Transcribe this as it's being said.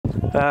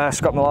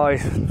Scott Morley,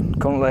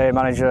 currently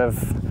manager of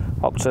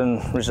Hopton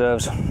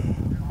Reserves.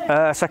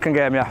 Second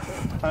game, yeah.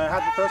 How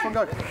did the first one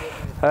go?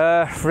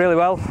 Really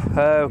well.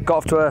 Got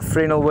off to a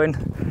 3-0 win.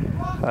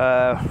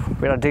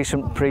 We had a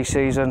decent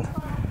pre-season.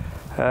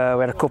 We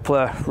had a couple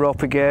of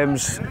ropey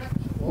games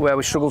where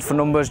we struggled for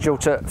numbers due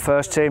to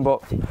first team,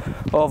 but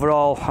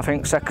overall I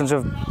think seconds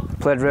have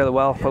played really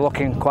well. We're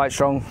looking quite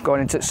strong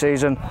going into the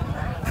season.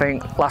 I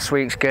think last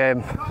week's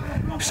game,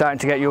 starting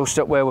to get used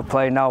to where we're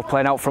playing now,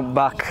 playing out front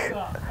back.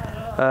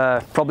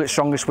 Probably the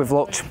strongest we've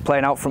looked,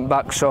 playing out front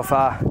back so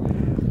far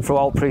through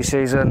all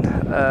pre-season.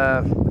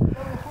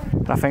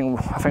 I think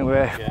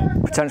we're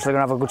potentially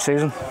going to have a good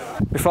season.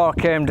 Before I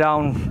came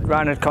down,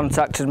 Ryan had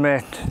contacted me.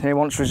 He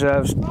wants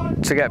reserves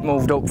to get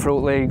moved up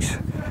through leagues.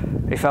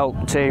 He felt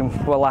the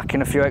team were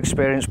lacking a few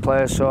experienced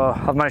players, so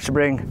I've managed to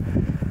bring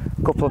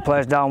a couple of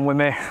players down with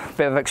me, a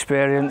bit of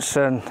experience,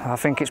 and I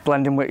think it's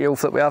blending with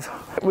youth that we have.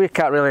 We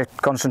can't really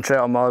concentrate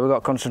on Morley, we've got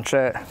to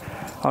concentrate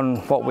on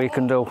what we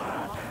can do,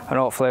 and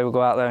hopefully we'll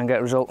go out there and get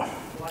a result.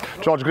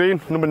 George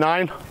Green, number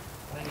 9.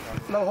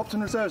 No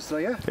Hopton Reserves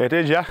today, yeah? It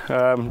is, yeah.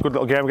 Good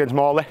little game against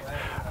Morley.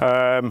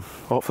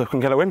 Hopefully we can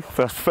get a win.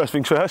 First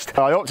things first.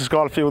 I hope to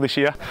score a few this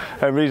year.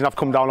 The reason I've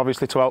come down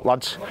obviously to help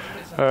lads.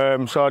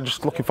 So I'm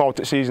just looking forward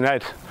to the season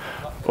ahead.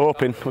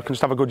 Hoping we can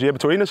just have a good year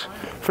between us.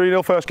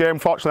 3-0 first game.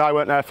 Fortunately I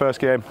weren't there first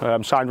game.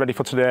 Signed ready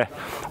for today.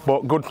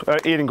 But good,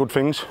 hearing good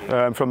things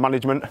from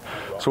management.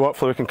 So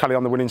hopefully we can carry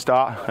on the winning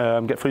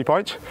start, get 3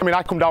 points. I mean,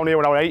 I come down here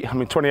when I was 8.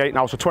 I'm 28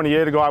 now. So 20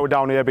 years ago I was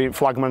down here being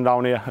flagman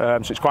down here.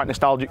 So it's quite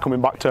nostalgic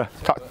coming back to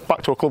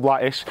a club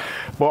like this.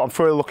 But I'm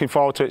really looking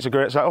forward to it. It's a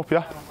great setup,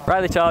 yeah.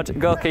 Riley Todd,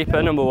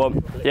 goalkeeper, number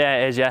 1. Yeah,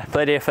 it is, yeah.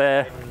 Played here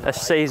for a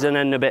season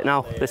and a bit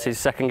now. This is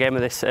the second game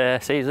of this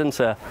season,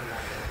 so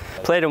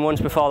played him once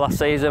before last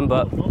season,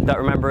 but don't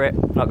remember it.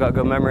 Not got a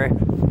good memory.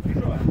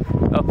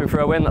 Hoping for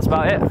a win, that's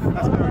about it.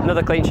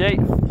 Another clean sheet.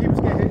 Keepers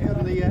get hit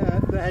on the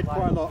head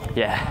quite a lot.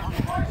 Yeah,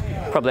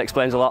 probably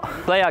explains a lot.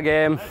 Play our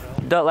game,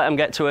 don't let them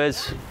get to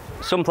us.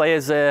 Some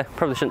players,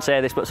 probably shouldn't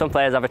say this, but some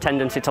players have a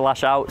tendency to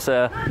lash out,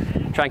 so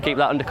try and keep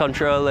that under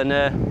control and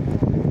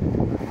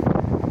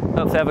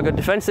hopefully have a good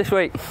defence this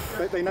week.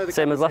 They know the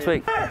same as last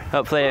week.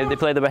 Hopefully they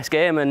play the best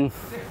game and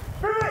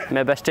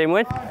may the best team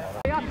win.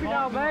 Are you happy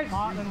now, mate?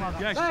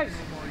 Yes. Mate,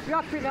 you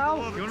happy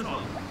now?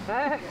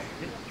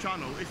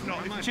 Channel, if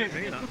not, it's chip.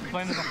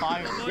 Playing as a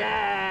 5.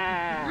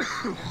 Yeah!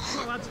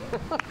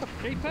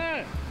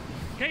 Keeper!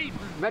 Keep!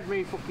 Made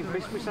me fucking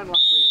piss myself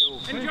last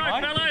week. Enjoy,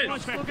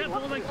 fellas! Go get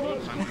ball then club!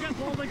 Go get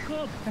ball then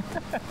club!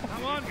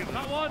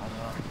 That one!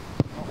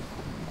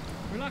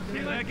 Relax,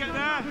 get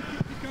there!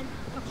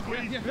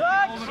 Squeeze!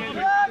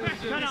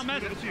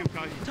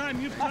 Time,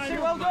 you've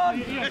time! Well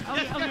done!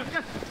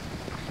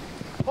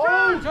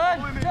 Hold! Turn!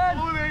 Get there!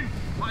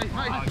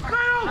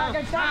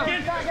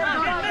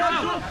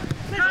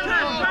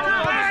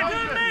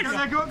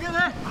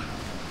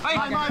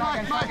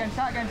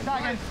 Again.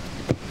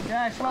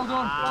 Yes, well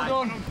done.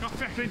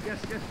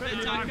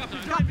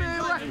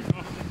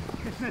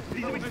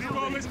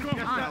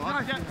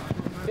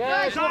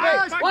 Yes,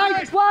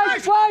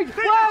 wide!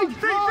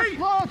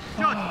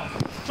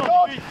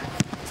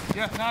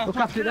 Look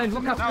after it then,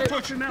 look after it.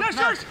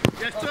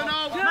 Yes, turn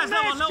out!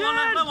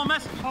 Let one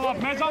mess! I'll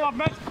have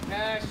mess!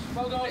 Yes,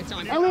 well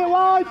done. Elliot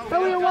wide!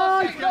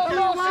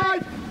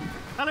 Wide!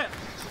 Elliot!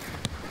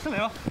 Still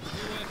here.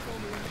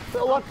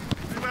 Little one.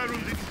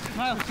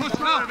 Push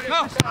now!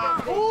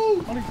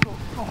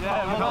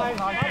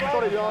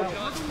 Sorry, George.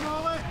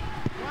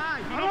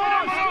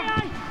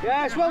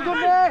 Yes, well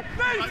done there.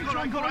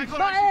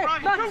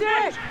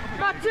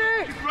 Matty!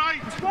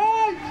 Right!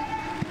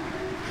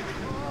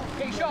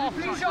 Keep shot off.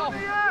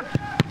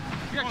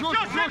 Yeah, George!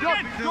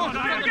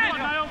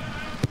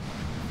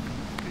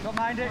 Don't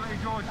mind it,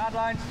 George. Hard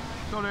lines.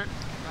 Done it.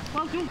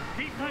 Well done.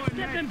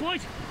 Step in,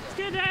 boys.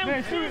 Stay down. Do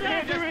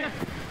it.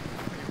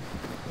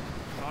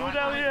 Go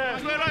down here.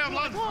 That's where I am,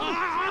 lads.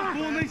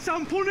 Punish,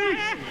 Sam, punish!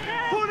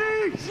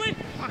 Punish!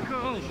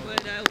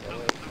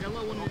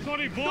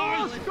 Sorry,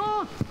 boys.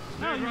 Go!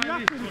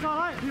 It's all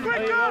right.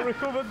 Quicker! Well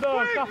recovered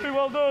though. Cappy,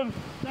 well done.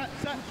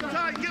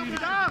 Tight, get him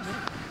down.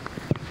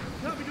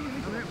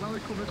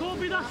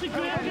 Colby, that's a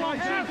great one.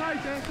 Keep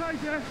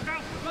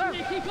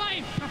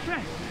at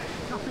him.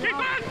 Keep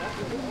on!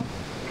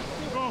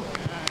 Go.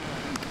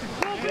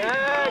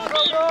 Yes,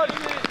 well done.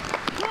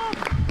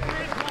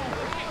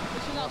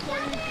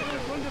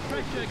 Under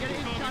pressure, get it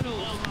in channel.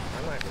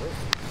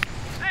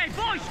 Hey,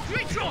 boys,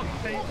 switch on!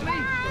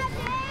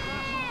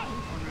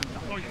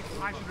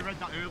 I should have read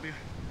that earlier.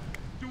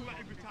 Do let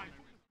him be tight.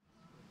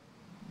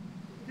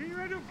 Get your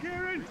head up,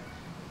 Kieran.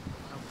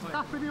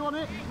 Happy you on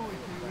it.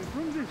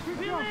 Run this,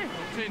 switch on.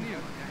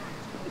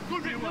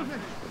 Good bit, Go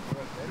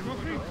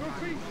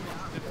feet.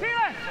 Feel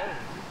it!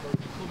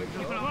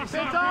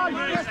 Get time.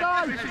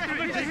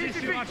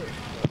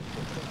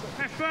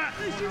 Effort.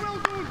 Well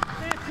done.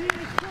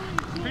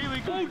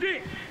 Feeling good. Hold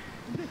it!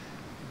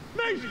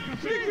 Mate,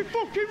 leave me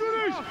fucking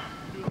runners.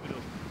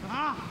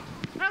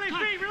 Ellie,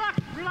 feet,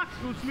 relax.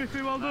 Good,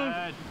 Smithy, well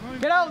done.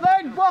 Get out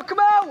then, walk him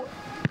out.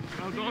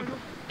 Well done.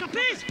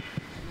 Please!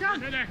 Go!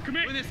 Stay there,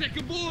 commit. With a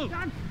second ball.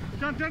 Dan.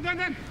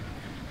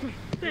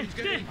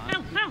 Stay.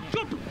 Hell,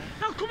 jump.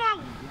 Hell, come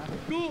out.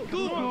 Go.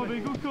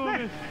 Good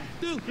Kobe.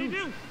 Do.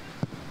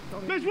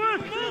 Let's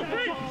work.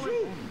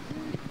 Shoot.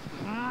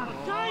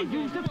 Dave,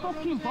 use the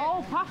fucking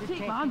ball. Pass it,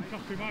 man.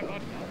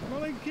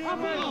 My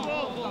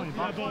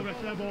bad.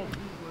 Their ball.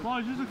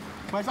 Boys,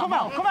 Come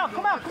out.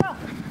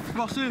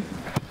 Rossi.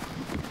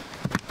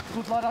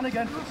 Good lad, on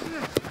again.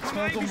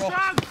 Well done, Ross.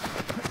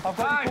 I've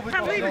got you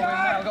covered.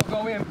 I've got to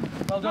go in.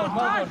 Well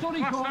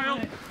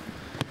done.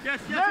 Yes.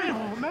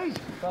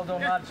 Well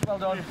done, lads. Well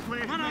done.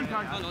 Man on.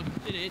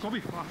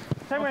 Kobe.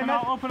 Same way, mate.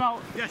 Up and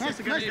out. Yes,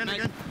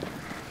 again.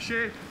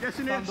 Shea. Yes,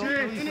 in here.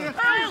 Shea. In here.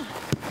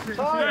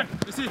 Sorry.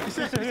 It's here.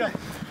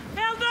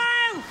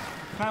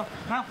 Hell!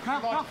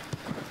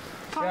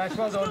 Yes,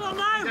 well done.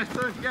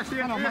 Yes,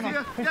 here.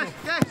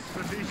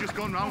 He's just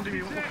gone round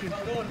him.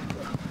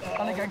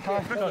 And again,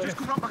 Kai. Just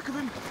come round back of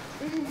him.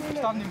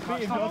 Standing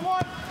feet,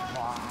 George.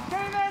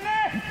 Get in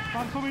there!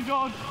 I'm coming,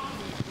 George.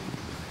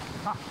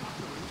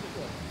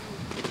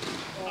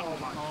 Oh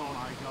my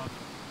God.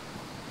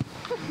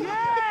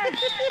 Yes!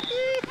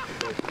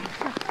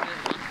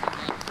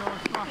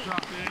 George, smash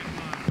that.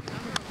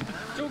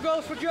 2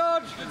 goals for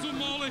George. Good done,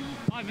 Morley.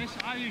 I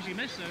usually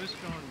miss those.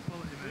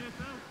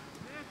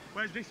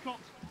 Where's this got?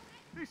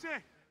 This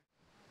here.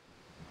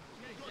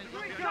 Do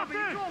it.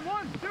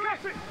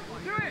 Let's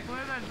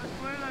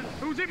play then.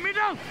 Who's in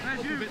middle?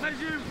 There's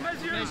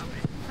you.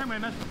 Come here,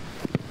 man.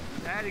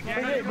 There you go. He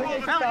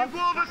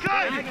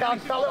can,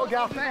 that little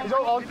gap. He's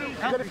all on. Is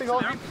anything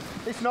on?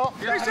 It's not.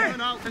 Yes.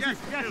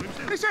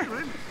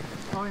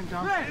 Throw him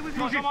down.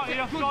 George, I'm out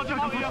here. George,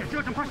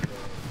 I'm pushing.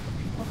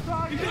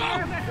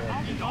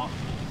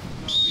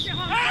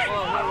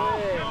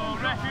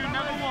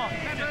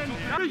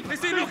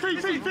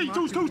 Feet,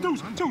 twos.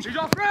 He's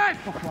off, right?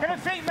 Get him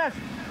feet, man.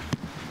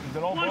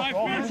 They're all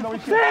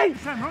Feet!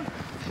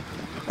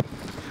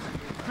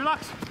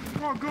 Relax.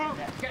 Come on, go.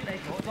 Get there,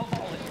 George. Don't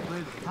ball it.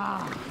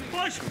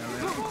 Push.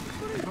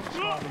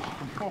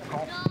 Fuck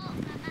off.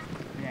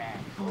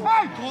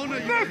 Hey!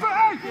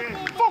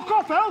 Fuck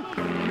off, hell!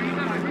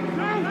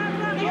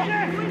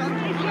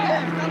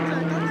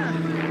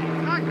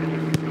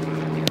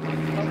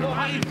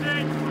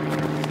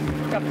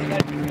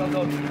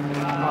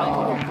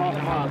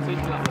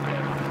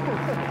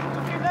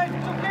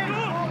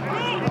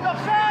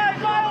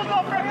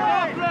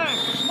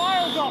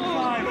 Miles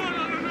offside.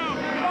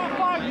 Not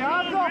 5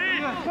 yards off.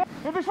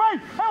 In this way,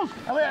 Hells.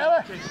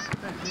 Elliot.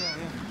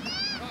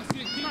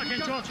 Come again,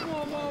 George.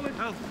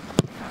 Hells.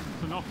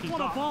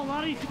 What a ball,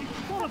 Larry.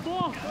 What a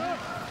ball.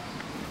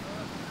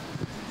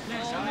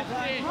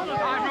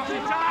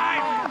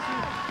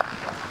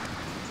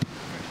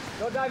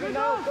 Go diving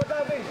now.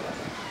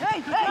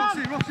 Hey!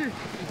 Rossi.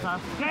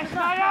 Yes,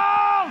 Mayo!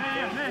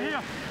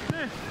 Here.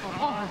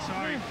 Oh,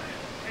 sorry.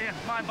 Here,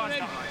 my bad.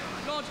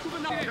 George,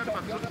 come now.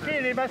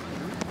 Get in, best.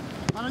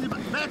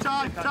 Better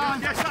time.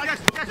 Yes.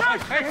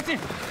 Hey, hit him.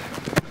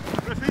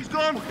 Referee's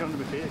gone. Get on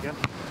the feet again.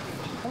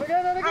 And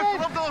again.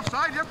 Ref, the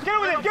offside. Get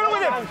with him.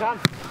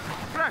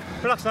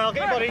 Relax now.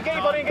 Get your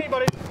body.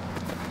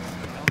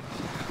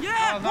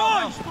 Yeah,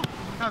 boys.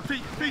 No,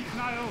 feet.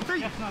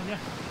 Yes, no, yeah.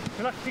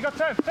 Relax. You got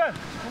turn. Go and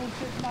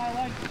sit my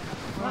leg.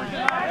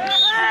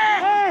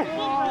 Hey!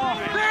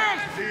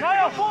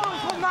 Niall, balls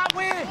from that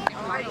way.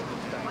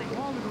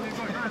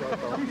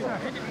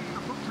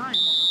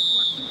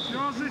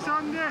 Yours this,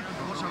 Andy.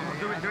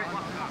 Do it.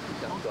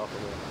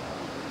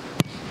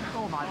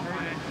 Oh my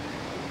God.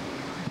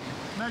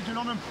 Measuring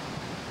on him.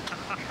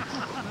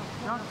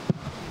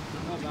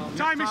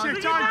 Time is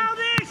it, time.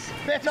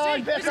 Bit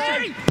on.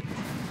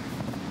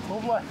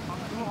 Lovely.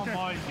 Come on,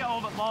 boys. Get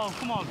over the ball.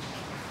 Come on.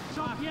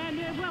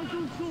 Yeah, well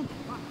done, son.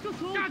 Just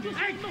hold.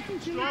 Nothing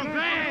to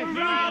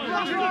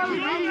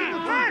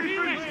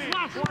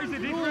What is the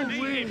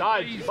difference?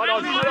 Time.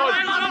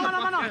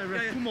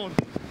 Come on.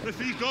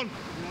 Referee's gone.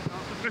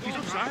 Referee's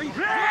offside.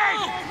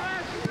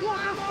 What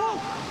the fuck?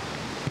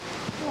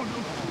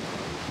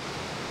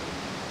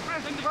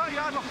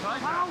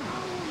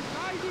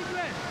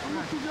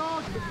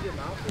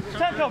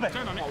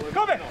 Turn on it.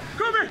 Come here.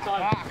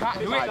 Time.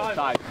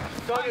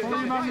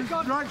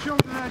 Right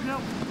shoulder there,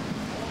 Jill.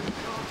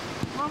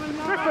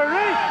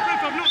 Referee!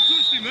 I've not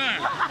touched him there.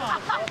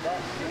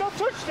 You've not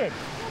touched him?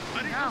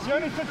 You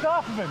only took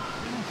half of him.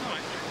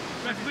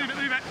 Let's leave it.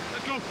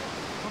 Let's go.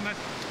 Come on,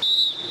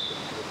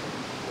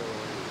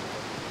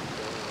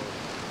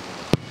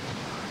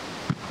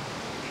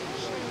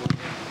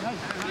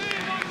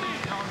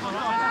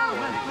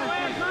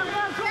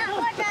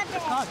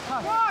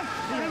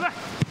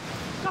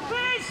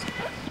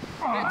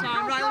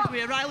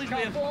 Riley's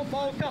here.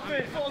 Ball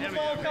copy.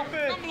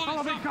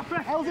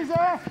 Hells is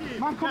there.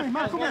 Man coming.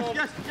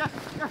 Yes.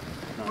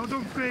 Well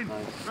done, Finn.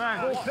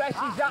 Right. Press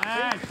is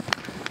that.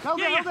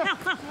 Hold it. Yeah.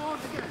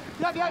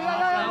 Start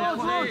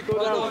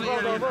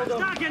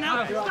getting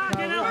out.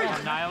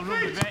 Niall,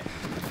 run a bit.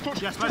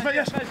 Yes, best.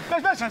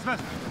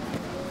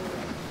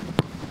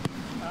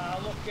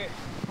 Look it.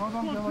 Hold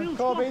on,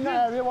 Kobe in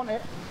that area, want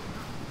it?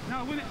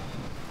 No, win it.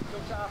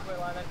 halfway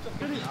line then.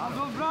 Get it. I've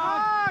done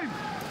right.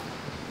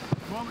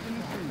 Moment in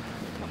the screen.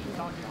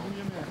 Target on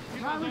your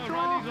mate. Man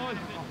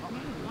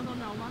on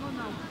now, man on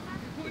now.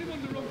 Put him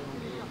on the run.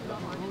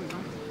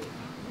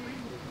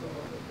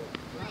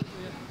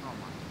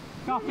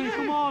 Cappy,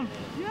 come on.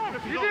 Yeah,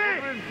 Keep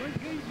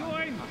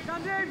going.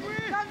 Stand in.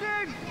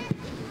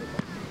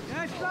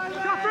 Yes, stand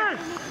there. Cappy.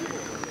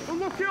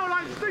 Unlucky, all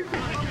right,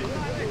 stupid.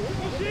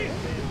 Push it.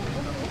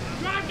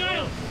 Drive,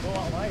 Dale.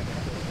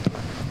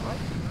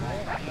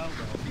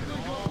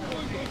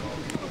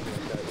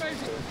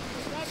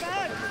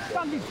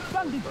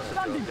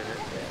 Standing.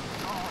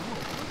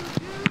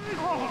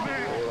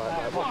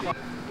 Oh, man.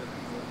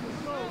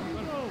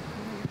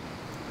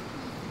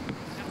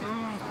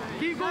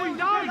 Keep going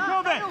down.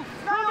 Come it.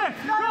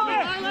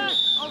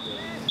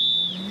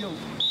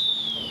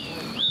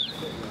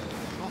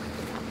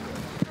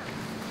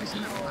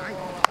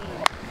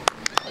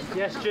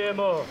 Yes,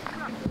 JMO.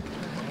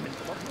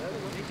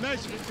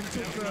 Nice.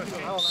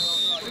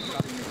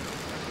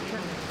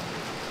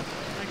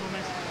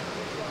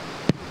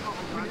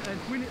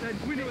 Win it then.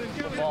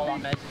 Ball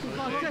on, mate.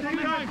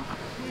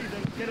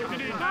 Get it,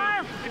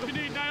 Dial. If you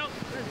need Dial.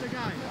 There's the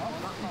guy.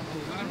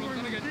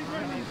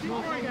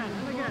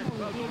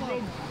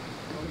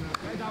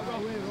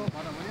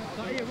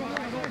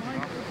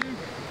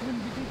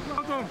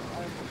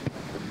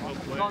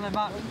 Go on then,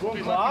 Matt. Go on,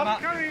 Clark.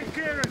 Carry it,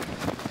 Kieran.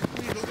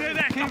 Stay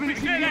there, Cappy.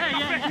 Stay there,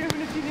 Cappy.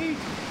 Kieran, if you need.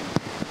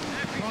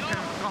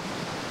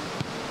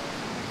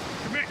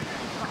 Commit.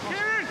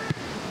 Kieran.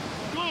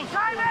 Go.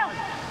 Kyle!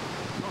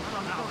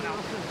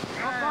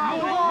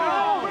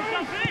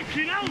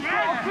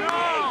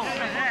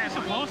 It's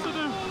supposed to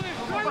do.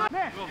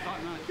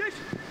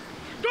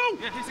 Go!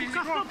 Yes, this is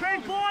Cast the ball,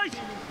 boys!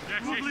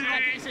 Yes,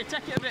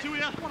 Take it a bit.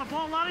 What a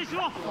ball that is,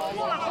 Ross!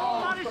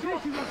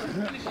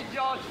 Finish it,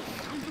 George.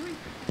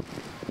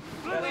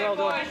 Well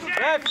done.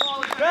 Ref!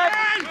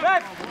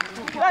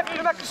 Can I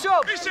make a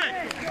sub?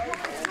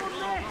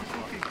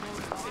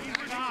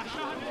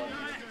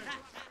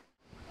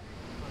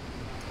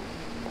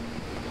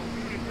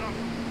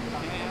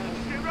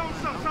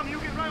 Sam, you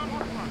get right on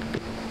one.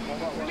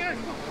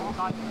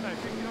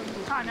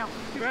 Time now.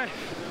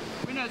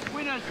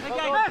 Winners.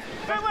 Again.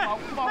 Stay where?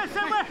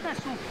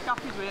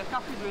 Cappy's with you.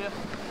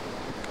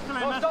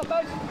 Stop,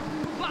 mate.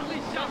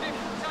 Stand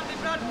him,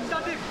 Brad.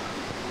 Stand him.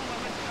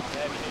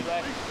 There we do,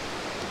 Ray.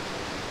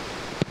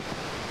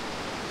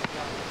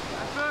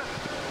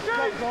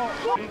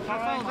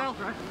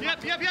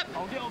 Yep.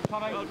 Hold it up,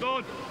 Tommy. Well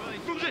done.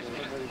 From this.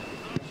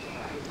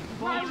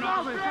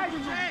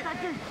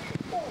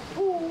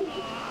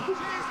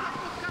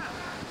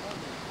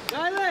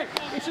 Riley,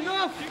 it's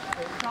enough.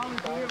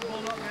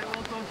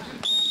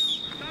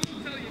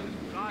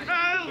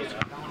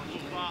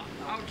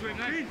 Out to him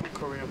then.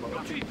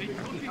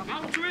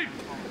 Out to him.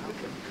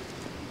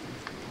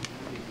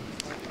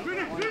 Win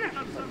it.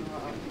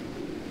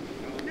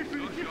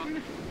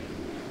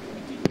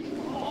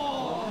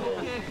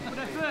 Good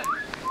effort.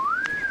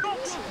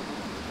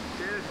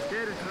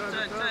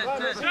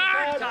 Turn.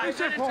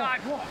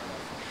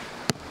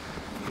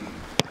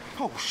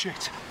 Oh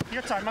shit.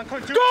 Your time, man. Go!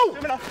 Go!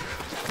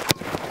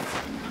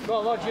 Go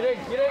on, Lodge, you're in.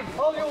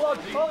 Hold you, Lodge.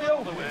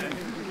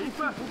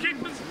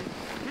 Keepers.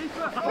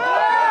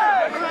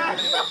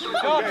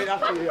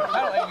 Penalty, you're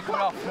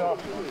coming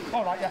off.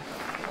 All right, yeah.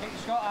 Get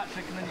Scott that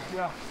trick and then you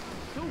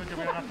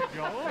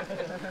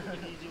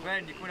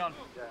Wayne, you're coming on.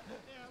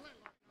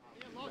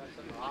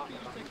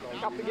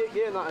 Cappy, get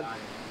gear in that end.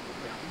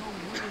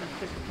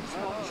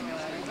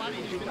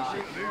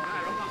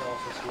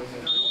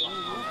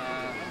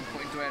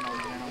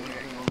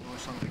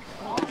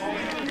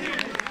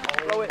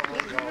 Blow it.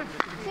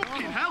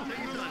 Fucking hell.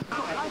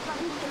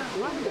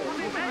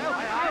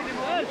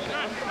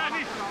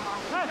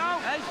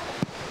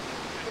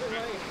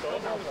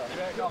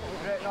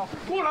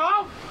 Go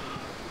on!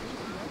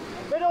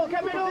 Middle,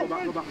 get middle!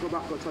 Go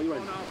back, I'll tell you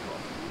when.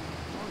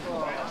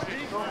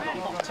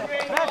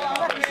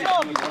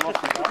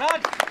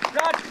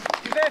 Brad,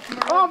 give it from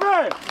the run. Oh,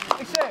 mate!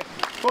 Listen,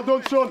 Well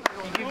done, son.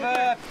 give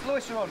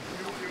Lewis a run.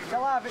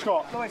 Tell Harvey.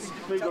 Scott, Lewis.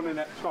 me done in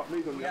it. Scott,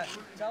 me done in Yeah, it.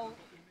 tell...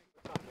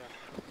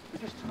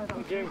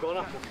 Game gone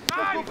after.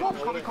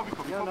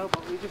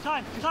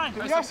 Time.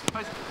 Yes.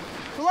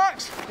 Relax.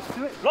 Relax.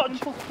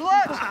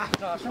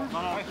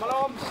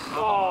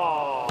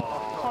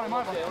 Oh. Sorry,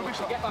 my bad.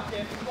 Get back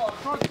in. Come on,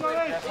 Cappy.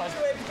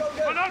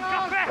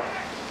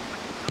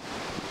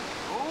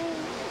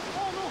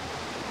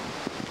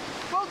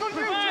 Well done,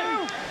 you two.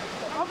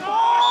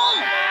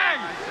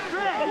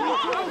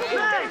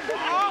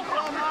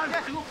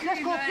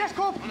 Yes,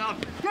 Cub.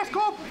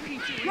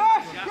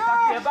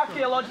 Back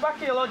here, Lodge.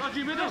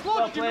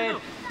 Well played.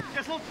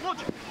 Yes, Lodge.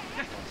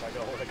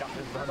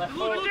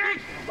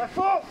 Left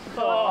foot.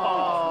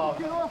 Oh.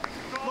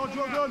 Lodge,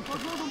 well done.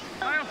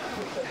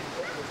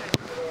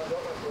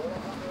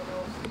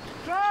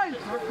 Try.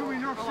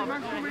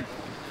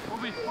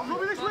 Coming,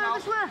 this way.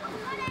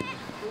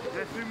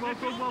 Yes, three more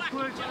good, well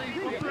played.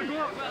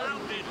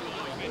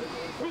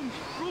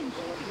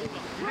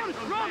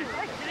 Run.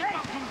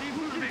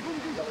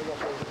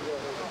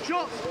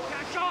 Shot!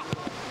 Get a shot!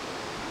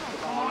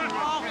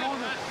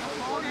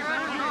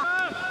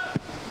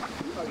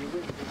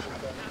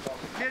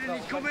 Canon,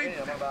 he's coming!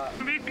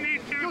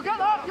 You'll get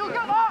that! You'll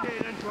get that!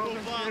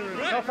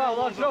 No foul,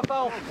 lads, no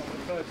foul!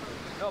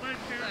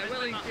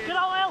 Get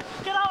out, El!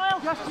 Get out, El!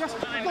 Yes, yes!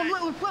 Go on,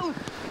 little! Go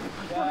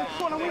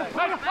on, I'm going to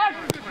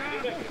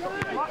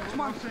Relax,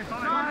 man!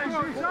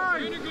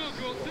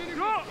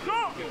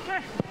 Go!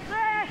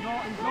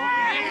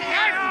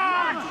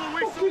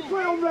 Fucking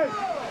play on me!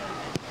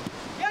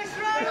 Yes,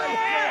 right!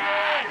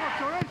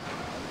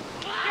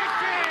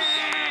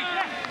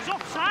 It's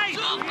offside!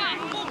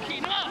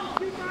 Fucking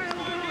up!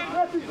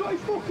 Yes, he's got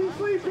his fucking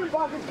sleeping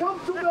bag, he's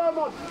camped up there,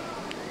 man!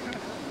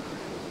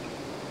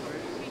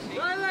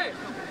 Riley!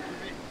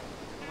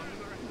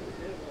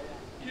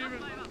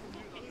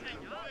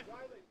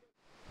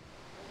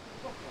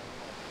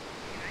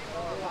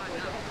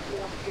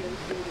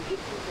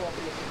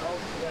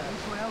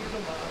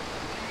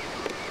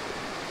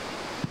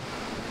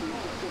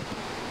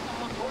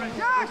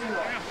 Yes!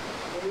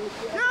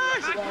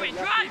 Yes!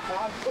 Drive!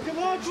 Look at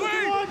Lodge! Look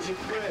at Lodge!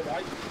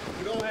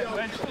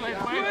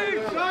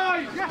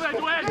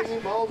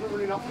 Yes! Miles are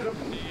running after him.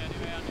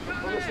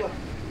 Honestly.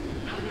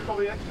 He's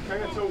probably extra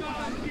king or two.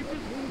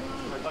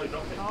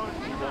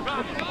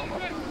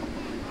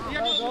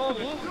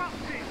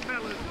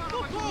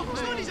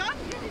 It's on his hand!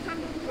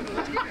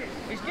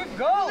 He's good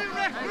goal!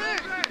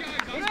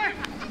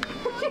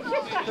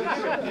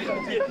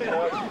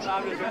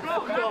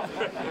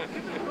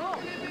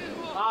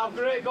 Oh,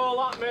 great goal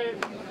that, mate!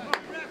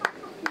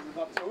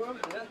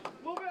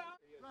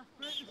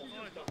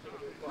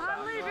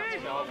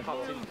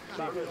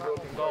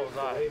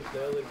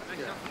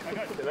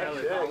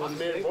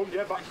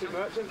 Yeah, back to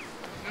Merchant.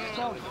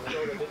 Turn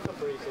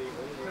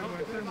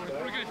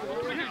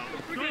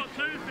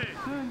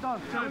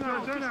down.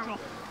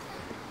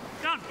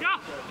 Down,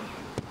 gap!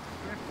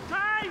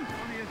 Time!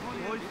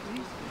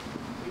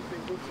 He's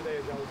been good today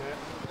as well, mate.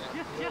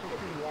 Yes!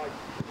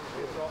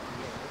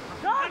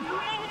 Down!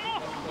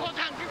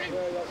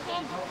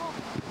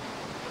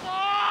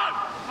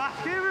 Back,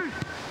 Kieran!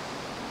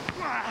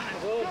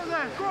 Get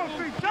there, go on,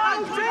 big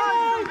down!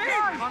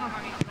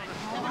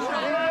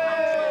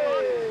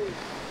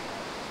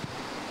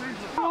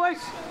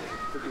 Lewis!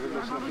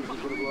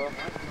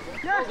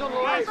 Yes!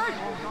 Lewis! On,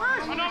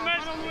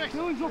 mate!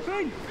 Dylan's up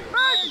in!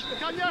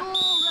 Can you?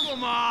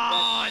 Come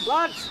on!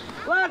 Lads,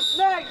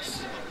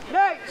 next!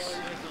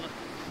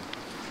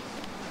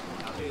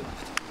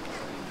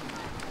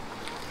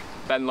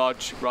 Ben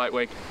Lodge, right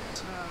wing.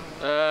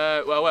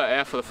 Well, we're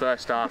here for the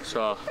first half,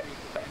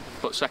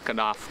 but second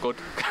half, good.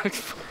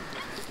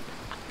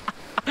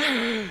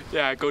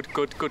 Yeah, good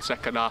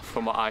second half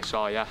from what I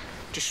saw, yeah.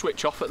 Just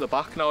switch off at the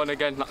back now and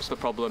again, that's the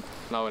problem.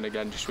 Now and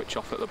again, just switch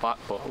off at the back,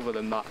 but other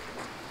than that,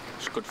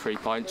 it's good 3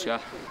 points,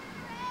 yeah.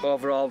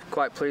 Overall,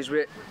 quite pleased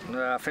with it.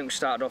 I think we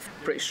started off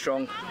pretty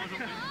strong.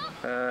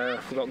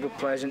 We've got good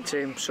players in the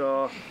team,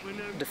 so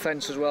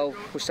defence as well.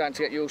 We're starting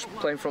to get used to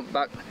playing front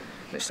back,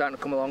 and it's starting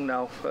to come along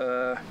now.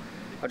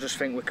 I just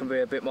think we can be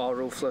a bit more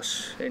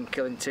ruthless in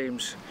killing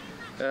teams.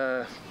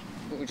 We're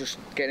just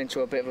getting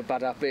into a bit of a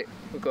bad habit.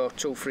 We've got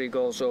 2-3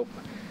 goals up,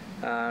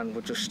 and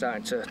we're just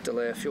starting to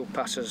delay a few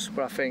passes.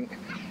 But I think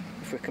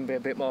if we can be a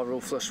bit more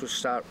ruthless, we'll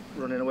start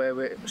running away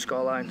with it.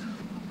 Scoreline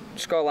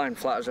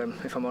flatters them,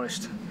 if I'm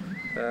honest.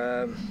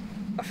 I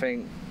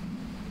think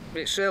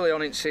it's early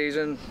on in the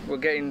season, we're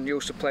getting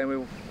used to playing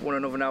with one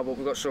another now, but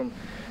we've got some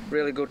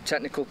really good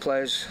technical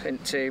players in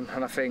the team,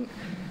 and I think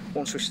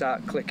once we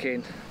start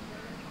clicking,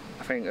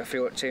 I think a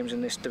few teams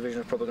in this division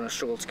are probably going to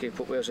struggle to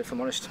keep up with us, if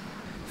I'm honest.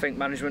 I think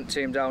management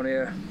team down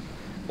here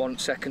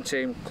want second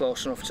team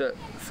close enough to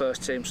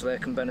first team so they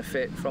can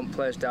benefit from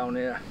players down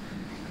here,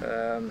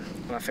 and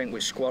I think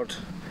with squad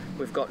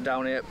we've got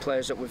down here,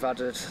 players that we've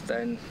added,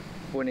 then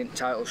winning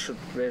titles should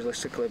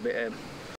realistically be